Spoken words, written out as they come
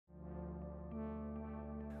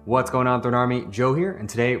What's going on, Throne Army? Joe here, and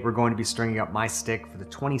today we're going to be stringing up my stick for the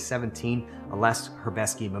 2017 Ales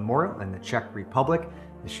Hrebesky Memorial in the Czech Republic.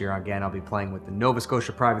 This year, again, I'll be playing with the Nova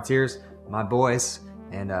Scotia Privateers, my boys,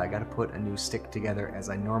 and I got to put a new stick together as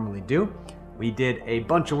I normally do. We did a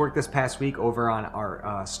bunch of work this past week over on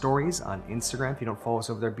our stories on Instagram. If you don't follow us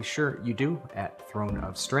over there, be sure you do at Throne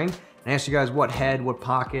of String. And I asked you guys what head, what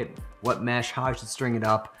pocket, what mesh, how I should string it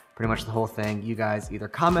up. Pretty much the whole thing. You guys either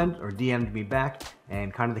comment or DM'd me back,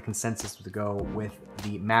 and kind of the consensus was to go with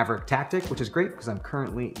the Maverik Tactik, which is great because I'm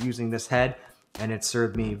currently using this head, and it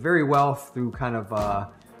served me very well through kind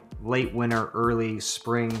of late winter, early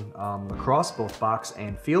spring lacrosse, both box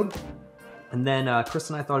and field. And then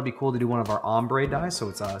Chris and I thought it'd be cool to do one of our ombre dyes, so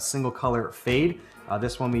it's a single color fade.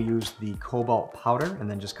 This one we used the cobalt powder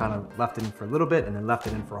and then just kind of left it in for a little bit and then left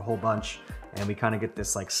it in for a whole bunch. And we kind of get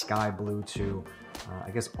this like sky blue to,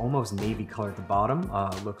 I guess, almost navy color at the bottom.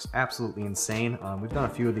 Looks absolutely insane. We've done a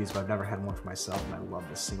few of these, but I've never had one for myself, and I love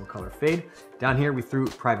this single color fade. Down here we threw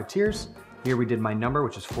Privateers. Here we did my number,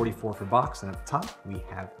 which is 44 for box, and at the top we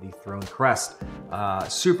have the Throne crest.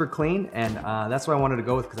 Super clean, and that's what I wanted to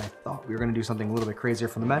go with because I thought we were going to do something a little bit crazier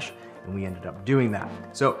from the mesh, and we ended up doing that.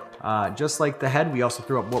 So just like the head, we also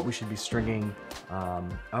threw up what we should be stringing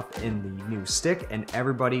up in the new stick, and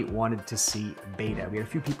everybody wanted to see beta. We had a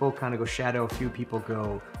few people kind of go shadow, a few people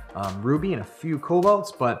go ruby, and a few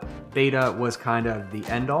cobalts, but beta was kind of the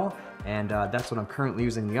end all. And that's what I'm currently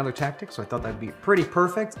using in the other tactic, so I thought that'd be pretty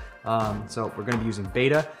perfect. So we're gonna be using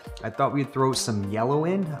beta. I thought we'd throw some yellow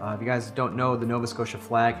in. If you guys don't know, the Nova Scotia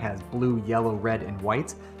flag has blue, yellow, red, and white.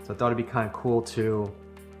 So I thought it'd be kind of cool to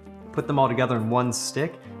put them all together in one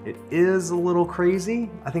stick. It is a little crazy.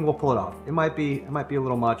 I think we'll pull it off. It might be a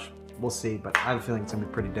little much. We'll see, but I have a feeling it's gonna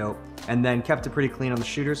be pretty dope. And then kept it pretty clean on the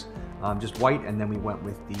shooters, just white, and then we went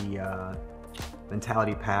with the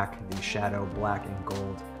Mentality Pack, the Shadow Black and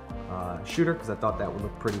Gold shooter, because I thought that would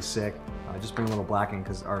look pretty sick. Just bring a little black in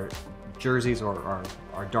because our jerseys, or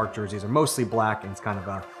our dark jerseys, are mostly black, and it's kind of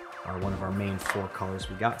one of our main 4 colors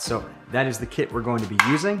we got. So that is the kit we're going to be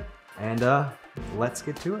using, and let's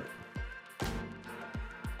get to it.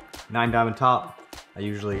 9 diamond top. I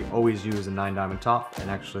usually always use a 9 diamond top, and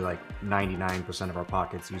actually like 99% of our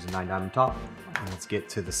pockets use a 9 diamond top. And let's get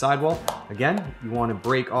to the sidewall. Again, you want to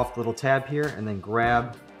break off the little tab here and then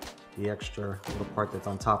grab the extra little part that's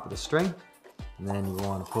on top of the string, and then you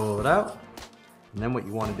want to pull it out. And then what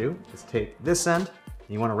you want to do is take this end and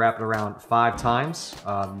you want to wrap it around 5 times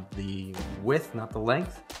the width, not the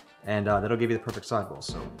length, and that'll give you the perfect sidewall.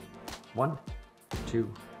 So 1,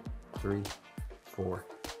 2, 3, 4,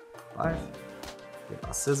 5. Get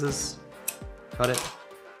our scissors, cut it.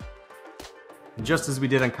 And just as we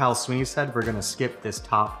did on Kyle Sweeney's head, we're going to skip this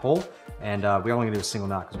top hole, and we're only going to do a single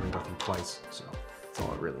knot because we're going to go through twice. So that's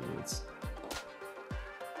all it really needs.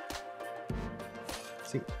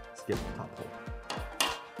 See, skip the top hole.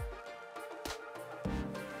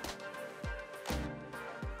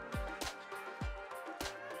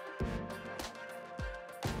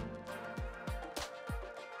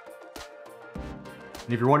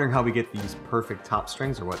 And if you're wondering how we get these perfect top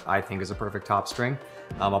strings, or what I think is a perfect top string,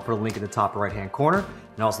 I'll put a link in the top right hand corner,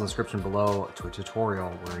 and also in the description below to a tutorial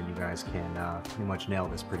where you guys can pretty much nail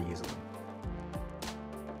this pretty easily.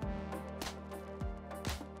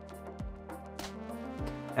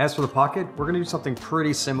 As for the pocket, we're going to do something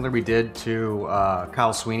pretty similar we did to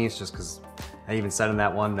Kyle Sweeney's, just because I even said in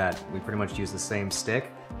that one that we pretty much use the same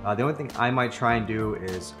stick. The only thing I might try and do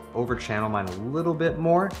is over channel mine a little bit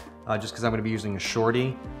more, just because I'm going to be using a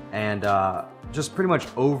shorty, and just pretty much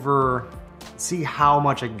see how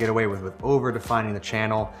much I can get away with over defining the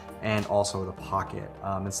channel and also the pocket.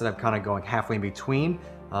 Instead of kind of going halfway in between,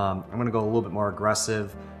 I'm going to go a little bit more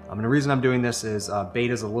aggressive. And the reason I'm doing this is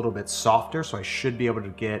beta's a little bit softer, so I should be able to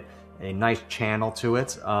get a nice channel to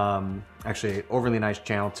it. Actually, an overly nice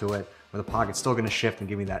channel to it, where the pocket's still going to shift and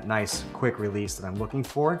give me that nice quick release that I'm looking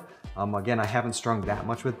for. Again, I haven't strung that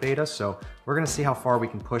much with beta, so we're going to see how far we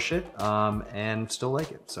can push it and still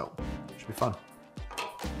like it. So it should be fun.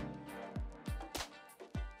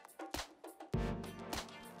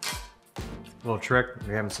 Little trick, if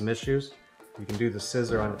you're having some issues, you can do the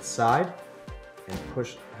scissor on its side and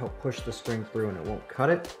help push the string through, and it won't cut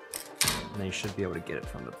it. And then you should be able to get it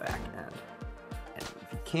from the back end. And if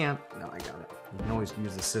you can't, no, I got it. You can always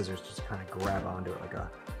use the scissors just to kind of grab onto it like a,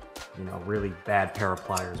 really bad pair of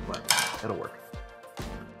pliers, but it'll work.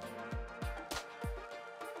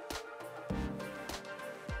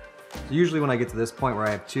 So usually when I get to this point where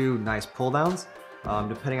I have 2 nice pull downs,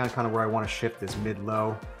 depending on kind of where I want to shift this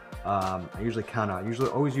mid-low, I usually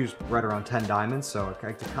always use right around 10 diamonds, so I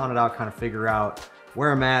like to count it out, kind of figure out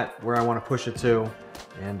where I'm at, where I want to push it to,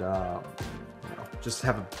 and you know, just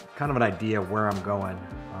have kind of an idea where I'm going,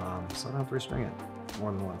 so I don't have to restring it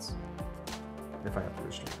more than once, if I have to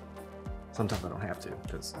restring it. Sometimes I don't have to,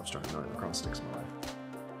 because I've strung a million lacrosse sticks in my life.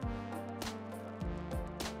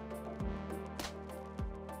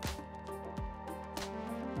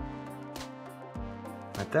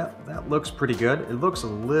 Right, that looks pretty good. It looks a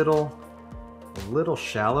little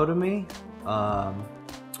shallow to me, but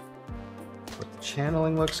the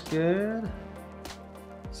channeling looks good.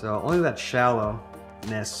 So only that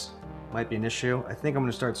shallowness might be an issue. I think I'm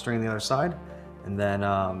gonna start stringing the other side, and then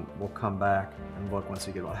we'll come back and look once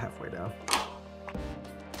we get about halfway down.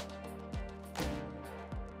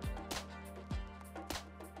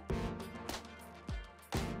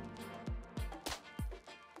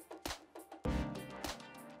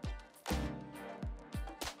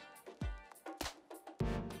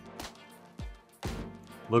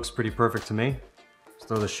 Looks pretty perfect to me. Let's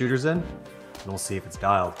throw the shooters in, and we'll see if it's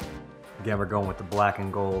dialed. Again, we're going with the black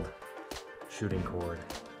and gold shooting cord.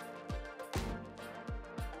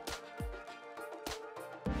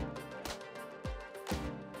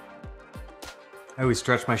 I always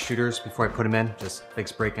stretch my shooters before I put them in, just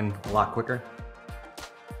makes breaking a lot quicker.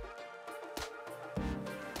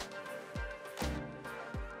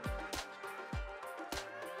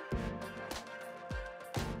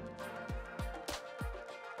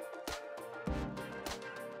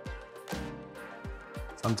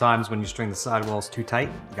 Sometimes when you string the sidewalls too tight,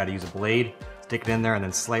 you gotta use a blade, stick it in there and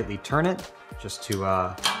then slightly turn it just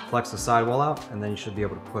to flex the sidewall out, and then you should be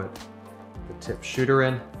able to put the tip shooter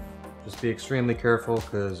in. Just be extremely careful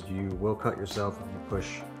because you will cut yourself if you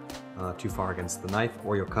push too far against the knife,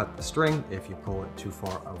 or you'll cut the string if you pull it too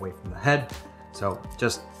far away from the head. So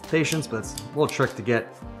just patience, but it's a little trick to get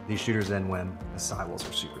these shooters in when the sidewalls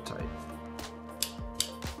are super tight.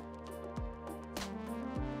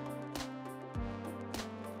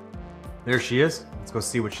 There she is. Let's go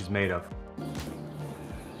see what she's made of.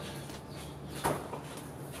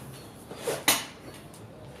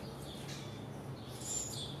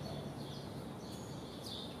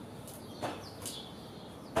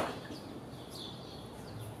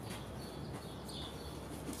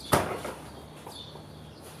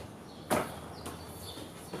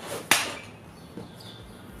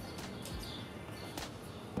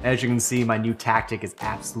 As you can see, my new tactic is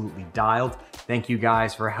absolutely dialed. Thank you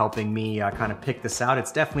guys for helping me kind of pick this out.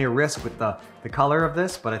 It's definitely a risk with the color of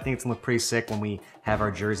this, but I think it's gonna look pretty sick when we have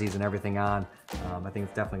our jerseys and everything on. I think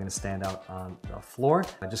it's definitely gonna stand out on the floor.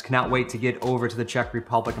 I just cannot wait to get over to the Czech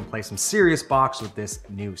Republic and play some serious box with this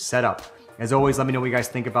new setup. As always, let me know what you guys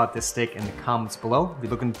think about this stick in the comments below. If you're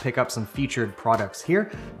looking to pick up some featured products here,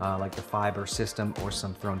 like the fiber system or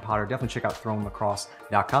some thrown powder, definitely check out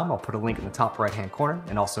thrownlacrosse.com. I'll put a link in the top right-hand corner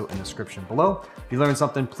and also in the description below. If you learned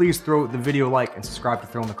something, please throw the video a like and subscribe to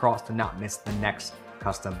Thrown Lacrosse to not miss the next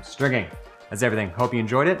custom stringing. That's everything. Hope you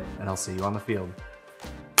enjoyed it, and I'll see you on the field.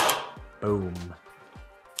 Boom.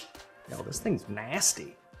 Yo, this thing's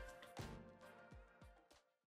nasty.